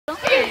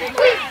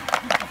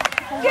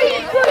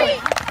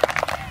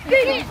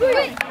Yeah,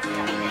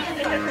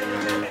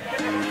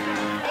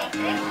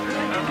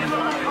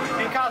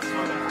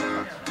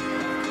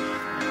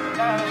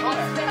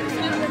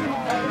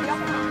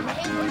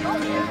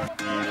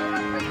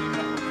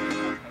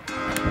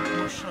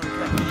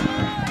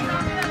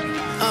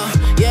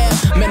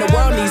 man, the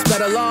world needs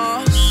better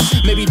laws.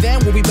 Maybe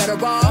then we'll be better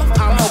off.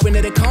 I'm hoping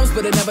that it comes,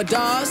 but it never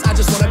does. I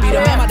just wanna be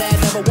the man my dad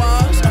never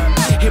was.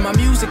 Hear my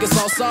music, it's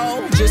all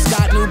soul. Just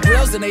got new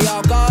grills and they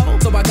all go.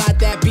 So I got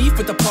that beef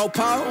with the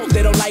po-po.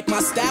 They don't like my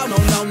style, no,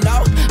 no,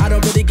 no. I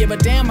don't really give a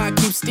damn, I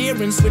keep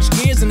steering. Switch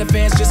gears and the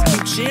fans just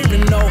keep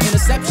cheering. No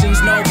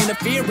interceptions, no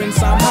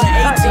interference. I'm on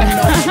an 18,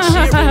 no Ed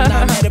Sheeran.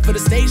 I'm headed for the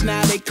stage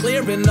now, they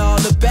clearing all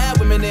the bad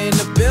women in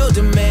the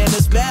building. Man,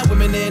 there's bad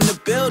women in the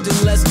building.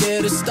 Let's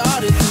get it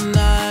started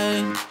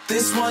tonight.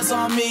 This one's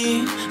on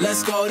me,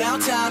 let's go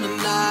downtown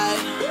tonight.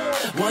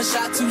 One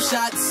shot, two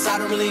shots, I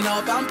don't really know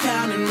if I'm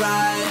counting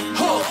right.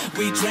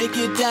 We drink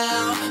it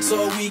down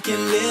so we can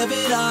live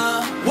it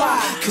up.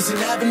 Why? Cause you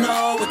never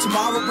know what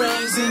tomorrow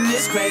brings in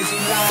this crazy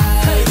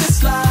life. Hey,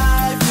 this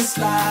life, this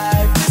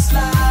life, this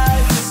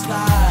life, this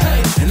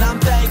life. And I'm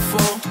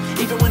thankful,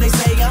 even when they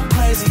say I'm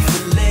crazy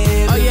for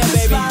living. Oh yeah,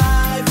 this baby.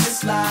 Life,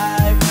 this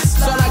life, this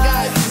life. That's all I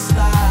got. This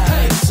life.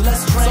 Hey, so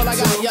let's drink all I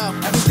got, yo.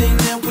 Everything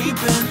that we've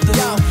been through.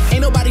 Yo,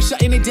 ain't nobody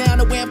shutting it down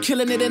the way I'm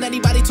killing it. And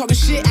anybody talking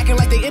shit, acting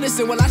like they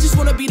innocent. Well, I just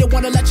wanna be the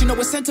one to let you know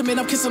it's sentiment.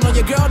 I'm kissing on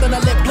your girl, then I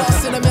lip gloss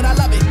cinnamon. I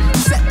love it.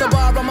 You set the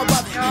bar, I'm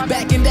above it.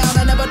 Backing down,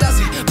 I never does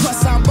it.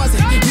 Plus I'm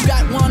buzzing. You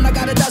got one, I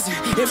got a dozen.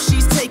 If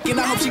she's taken,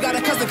 I hope she got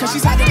a cousin, cause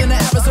she's hiding in the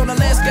Arizona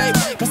landscape.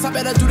 Plus I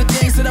better do the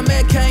things that a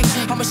man can't.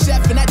 I'm a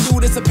chef and that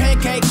dude is a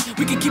pancake.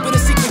 We can keep it a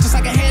secret just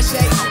like a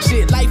handshake.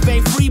 Shit, life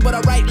ain't free, but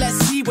alright, let's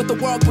see what the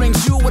world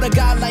brings you. With a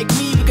guy like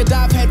me, we could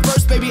dive head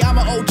first, baby, I'm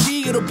an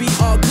OG. It'll be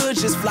all good,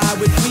 just fly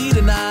with me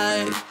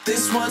tonight.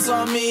 This one's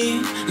on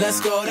me, let's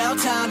go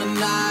downtown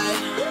tonight.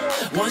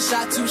 One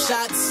shot, two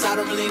shots, I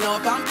don't really know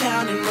if I'm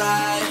counting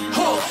right.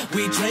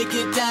 We drink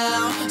it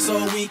down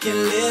so we can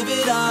live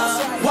it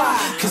up. Why?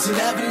 Cause you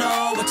never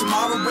know what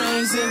tomorrow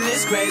brings in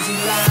this crazy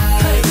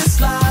life. Hey,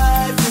 this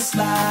life, this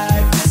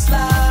life, this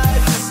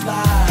life, this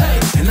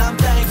life. And I'm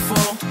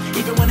thankful,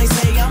 even when they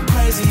say I'm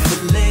crazy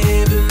for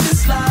living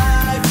this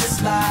life,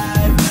 this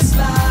life, this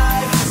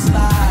life, this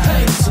life.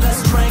 Hey, so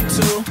let's drink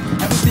to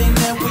everything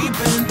that we've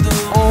been through.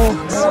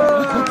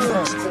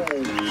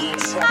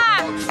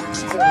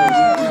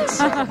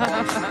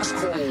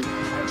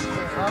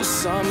 The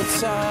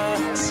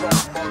summertime.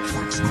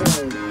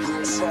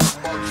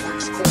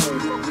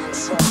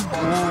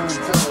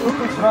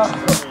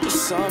 The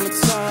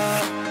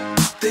summertime.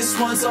 This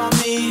one's on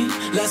me,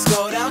 let's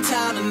go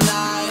downtown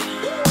tonight.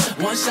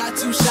 One shot,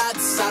 two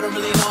shots, I don't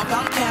really know if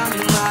I'm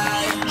counting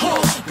right.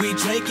 We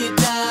drink it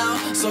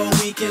down so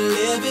we can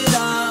live it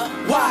up.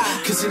 Why?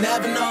 Cause you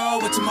never know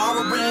what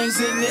tomorrow brings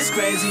in this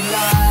crazy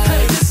life.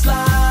 Hey, this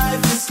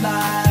life, this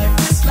life,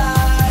 this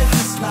life,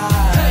 this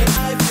life. Hey,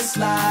 this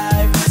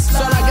life, this life. That's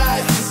all I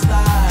got. This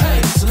life.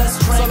 Hey, so let's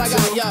drink. That's all I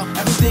got, yo.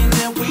 Everything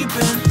that we've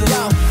been through.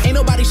 Yo, ain't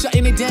nobody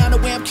shutting it down the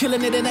way I'm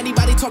killing it. And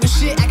anybody talking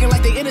shit, acting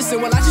like they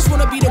innocent. Well, I just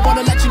wanna be the one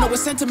to let you know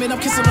it's sentiment. I'm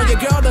kissing on your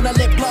girl, then I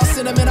lip gloss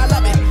cinnamon. I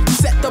love it. You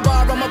set the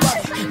bar, I'm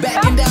above it.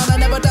 Backing down, I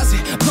never does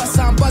it. Plus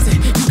I'm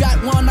buzzing. You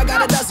got one, I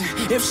got a dozen.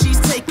 If she's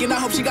taken, I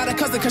hope she got a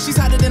cousin, cause she's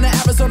hiding in the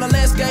Arizona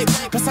landscape.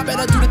 Plus I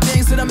better do the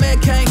things that a man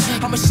can't.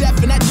 I'm a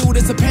chef and that dude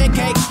is a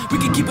pancake. We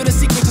can keep it a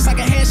secret just like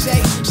a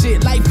handshake.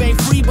 Shit, life ain't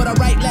free, but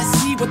alright, let's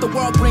see what the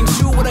world brings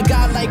you. With a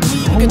guy like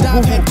me, we can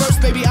dive head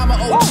first, baby, I'm an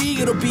OG.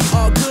 It'll be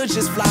all good,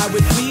 just fly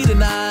with me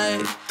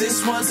tonight.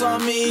 This one's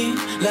on me,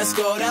 let's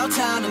go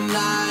downtown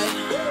tonight.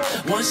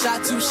 One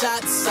shot, two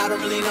shots, I don't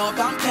really know if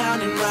I'm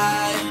counting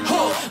right.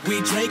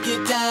 We drink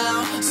it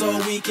down so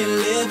we can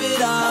live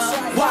it up.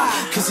 Why?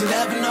 Cause you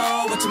never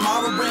know what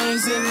tomorrow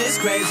brings in this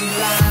crazy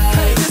life.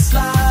 Hey, this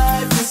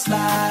life, this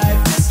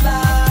life, this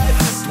life,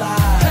 this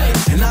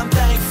life. And I'm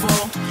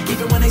thankful,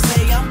 even when they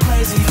say I'm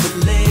crazy for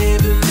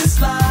living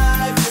this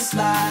life, this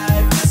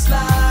life, this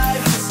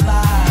life, this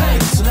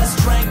life. So let's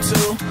drink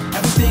to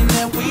everything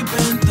that we've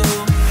been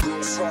through.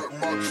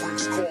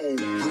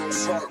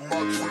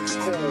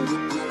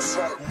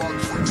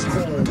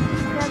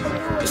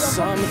 The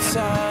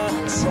summertime.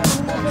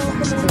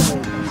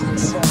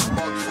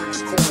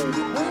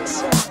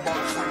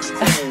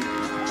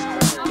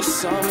 The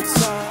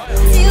summertime.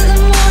 Feel the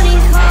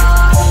morning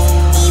call,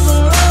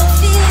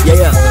 even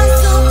yeah.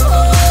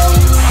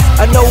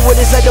 I know what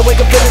it's like to wake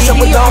up feeling so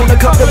alone,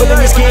 uncomfortable in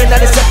your skin,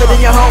 not accepted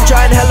in your home.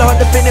 Trying hella hard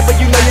to fit it, but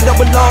you know you don't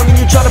belong. And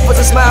you try to put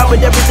a smile,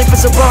 but everything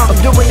feels so wrong.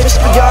 I'm doing this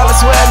for y'all, I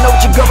swear I know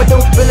what you're going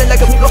through. Feeling like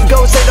a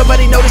ghost, ain't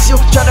nobody notice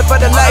you. Trying to find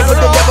a life, but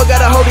the devil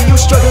got a hold of you.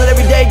 Struggling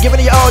every day, giving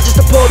it your all just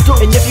to pull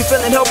through. And if you're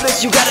feeling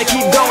helpless, you gotta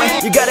keep going.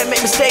 You gotta make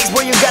mistakes,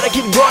 boy, you gotta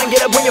keep growing.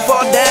 Get up when you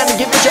fall down and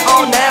give it your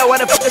all now.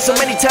 I done fucked so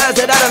many times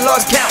that I done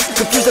lost count.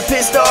 Confused and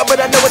pissed off, but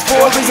I know it's for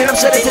a reason. I'm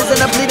shedding tears and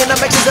I'm bleeding, I'm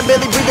anxious, I'm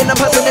barely breathing.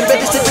 I'm hustling and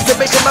begging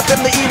situation, my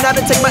family eating. I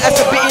done take my ass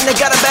to beating. I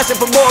got 'em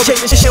asking for more.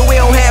 Chasing shit we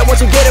don't have,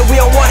 once we get it,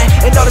 we don't want it.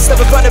 And all the stuff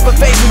in front of our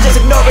face, we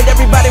just ignore it.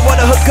 Everybody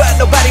wanna hook up,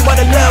 nobody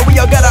wanna love. We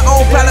all got our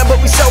own problem,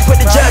 but we so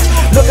quick to judge.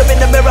 Look up in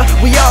the mirror,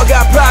 we all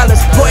got problems.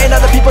 Pointing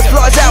other people's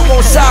flaws out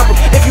won't solve them.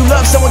 If you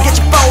love someone, get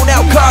your phone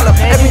out, call them.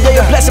 Every day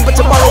a blessing, but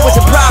tomorrow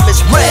isn't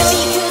promised.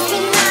 Rest.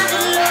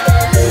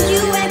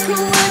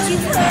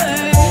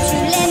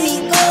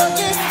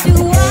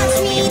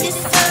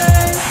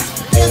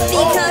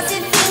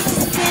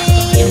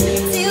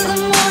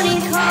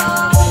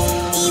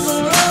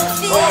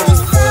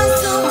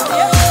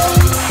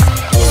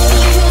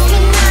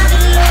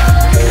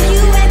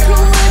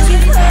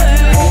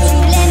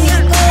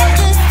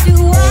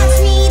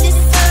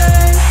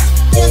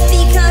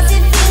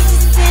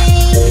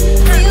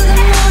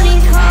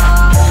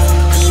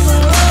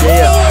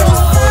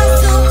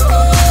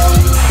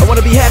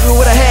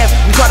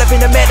 In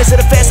the madness of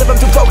the fast life, I'm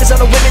too focused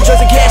on the women, drugs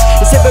and cash.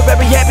 It's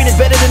temporary happiness,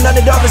 better than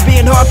underdogs.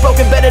 Being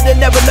heartbroken, better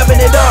than never loving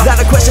it all. Not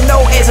a question,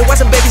 no answer. Why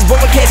some babies born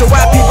with cancer?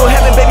 Why people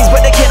having babies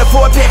but they can't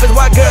afford pampers?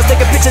 Why girls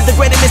taking pictures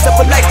degrading themselves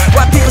for likes?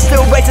 Why people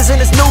still racist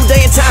in this new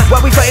day and time? Why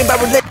we fighting by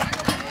religion?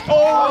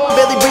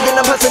 Barely breathing,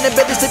 I'm hustling and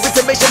barely sleeping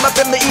to make sure my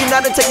family eat.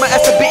 Not to take my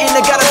ass to beating, I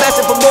got a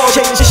massive for more.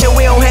 Chasing shit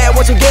we don't have,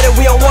 once we get it,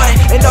 we don't want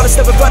it. And all the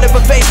stuff in front of our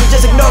face, we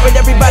just ignore it.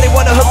 Everybody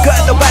wanna hook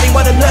up, nobody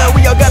wanna love.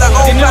 We all got our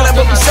own problem,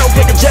 but we so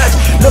quick to judge.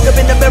 Look up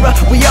in the mirror,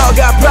 we all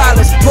got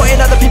problems.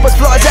 Pointing other people's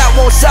flaws out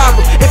won't solve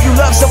them. If you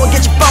love someone,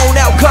 get your phone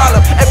out, call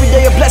them. Every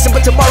day a blessing,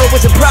 but tomorrow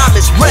isn't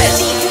promised.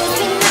 Rest.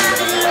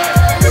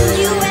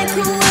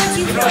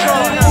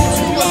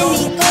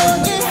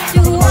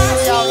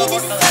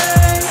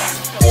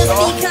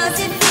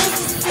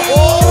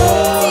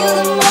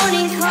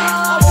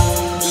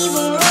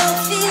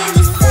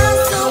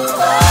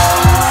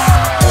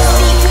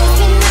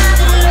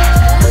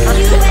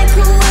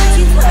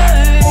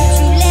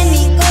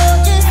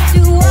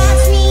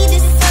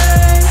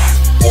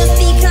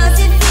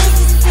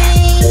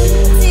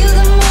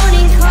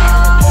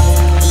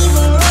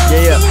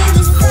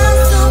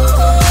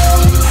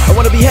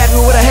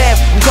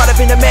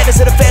 In the madness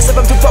of the fast life,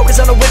 I'm too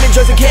focused on the women,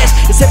 drugs and cash.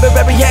 It's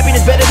temporary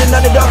happiness, better than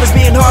underdogs.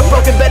 Being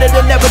heartbroken, better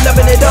than never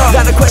loving it all.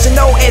 Not a question,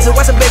 no answer.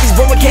 Why some babies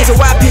born with cancer?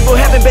 Why people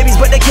having babies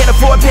but they can't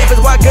afford pampers?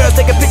 Why girls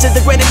taking pictures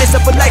degrading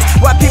themselves for likes?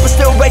 Why people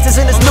still racist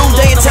in this new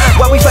day and time?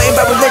 Why we fighting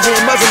by religion,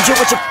 Muslim,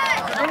 Jewish?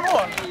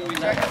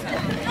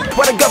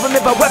 Why the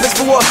government buy weapons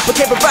for war, but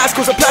can't provide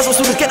schools or supplies so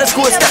students get to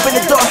school and step in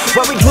the door?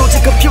 Why we glued to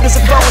computers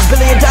and phones,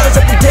 $1 billion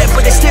up in debt,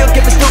 but they still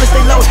giving students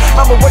their loans?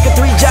 Mama working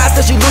 3 jobs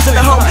till she losing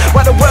her home.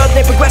 Why the world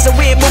ain't progressing,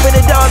 we ain't moving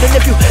it on? And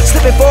if you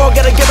slip and fall,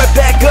 gotta get right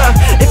back up.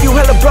 If you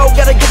hella broke,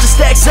 gotta get your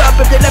stacks up.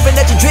 If they're laughing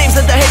at your dreams,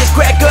 let the haters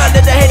crack up.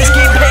 Let the haters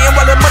keep paying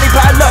while the money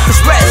pile up. It's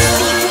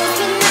rest.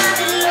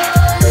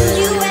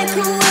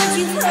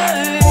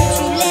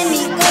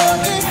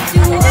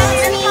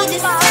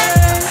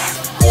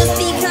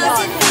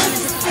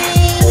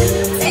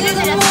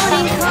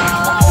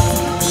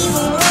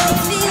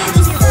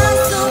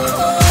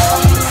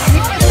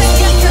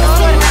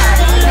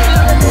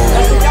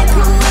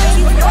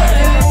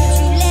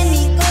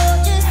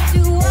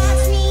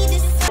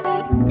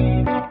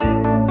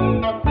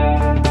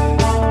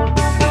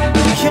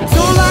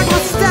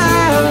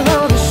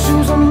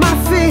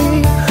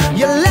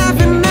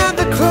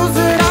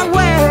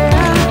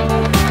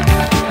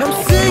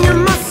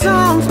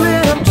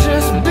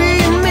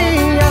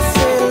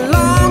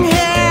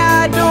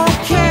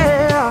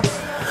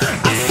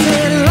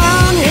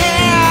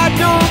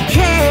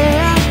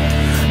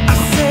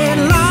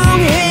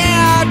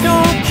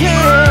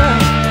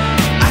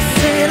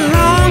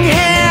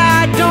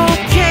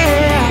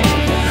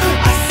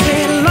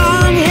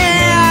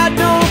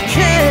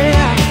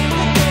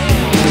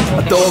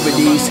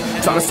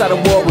 Trying to start a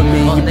war with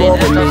me, you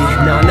boring me.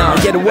 Nah,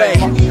 get away,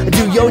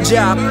 do your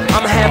job.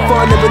 I'ma have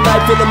fun, live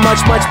life in a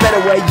much, much better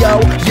way. Yo,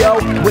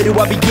 where do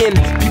I begin?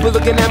 People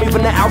looking at me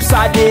from the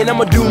outside in.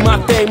 I'ma do my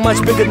thing,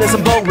 much bigger than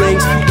some bow rings.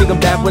 Thinking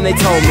back when they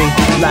told me,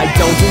 like,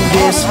 don't do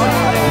this,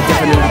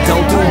 definitely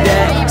don't do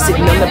that.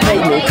 Sitting on the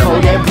pavement,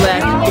 cold and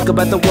black. Think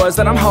about the words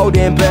that I'm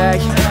holding back.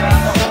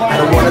 I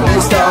don't wanna be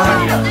a star,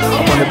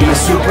 I wanna be a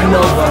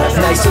supernova.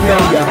 Nice to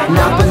know ya,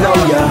 not below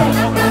ya.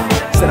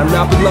 Said I'm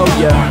not below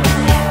ya.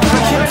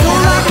 You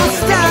don't like my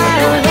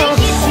style, all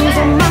the shoes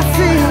on my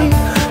feet.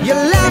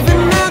 You're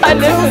laughing at the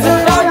clothes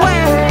that I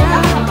wear.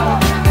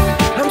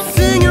 I'm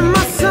singing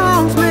my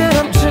songs, man,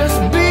 I'm just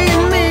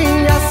being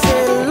me. I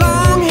said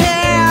long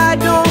hair, I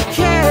don't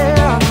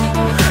care.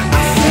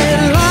 I said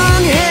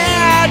long hair,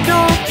 I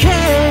don't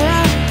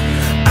care.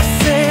 I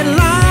said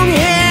long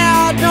hair,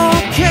 I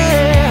don't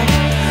care.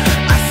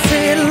 I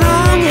said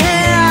long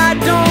hair, I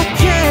don't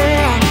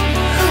care.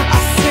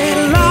 I said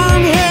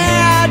long hair,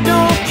 I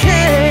don't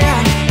care.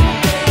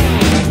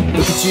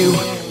 Look at you,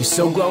 you're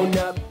so grown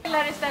up.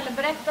 Istället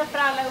berätta för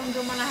alla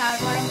ungdomarna här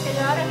vad de ska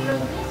göra för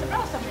att bli så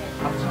bra som vi.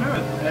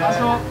 Absolut.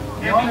 Alltså,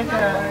 jag har lite...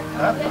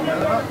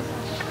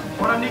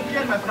 Våra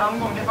nyckel med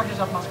framgång, det är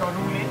faktiskt att man ska ha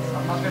roligt,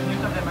 att man ska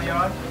njuta av det man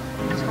gör.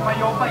 Då ska man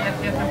jobba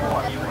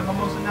jättehårt. Och man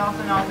måste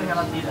nöta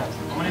hela tiden.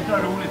 Om man inte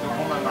har roligt, då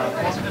kommer man bara...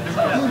 Man ska inte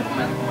duktiga, så kommer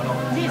man inte komma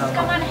långt. Visst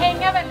ska man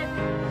hänga väldigt...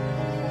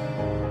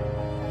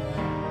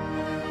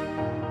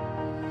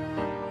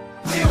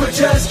 We were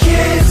just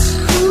kids.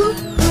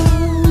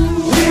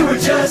 We were were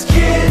just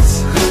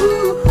kids.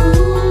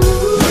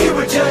 We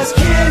were just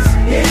kids.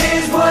 It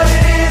is what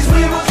it is.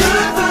 We were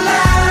good for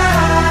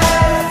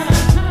life.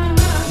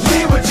 We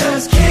were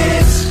just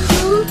kids.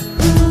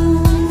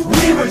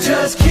 We were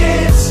just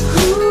kids.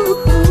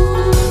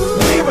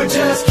 We were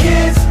just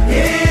kids.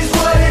 It is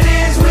what it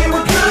is. We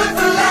were good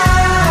for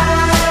life.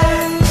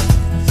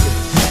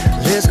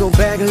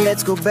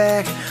 Let's go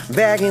back,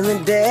 back in the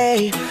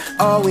day.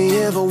 All we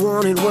ever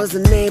wanted was the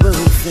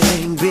neighborhood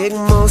thing. Big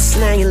Mo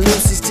slanging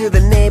Lucy's to the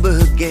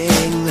neighborhood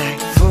gang. Like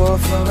 4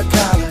 for a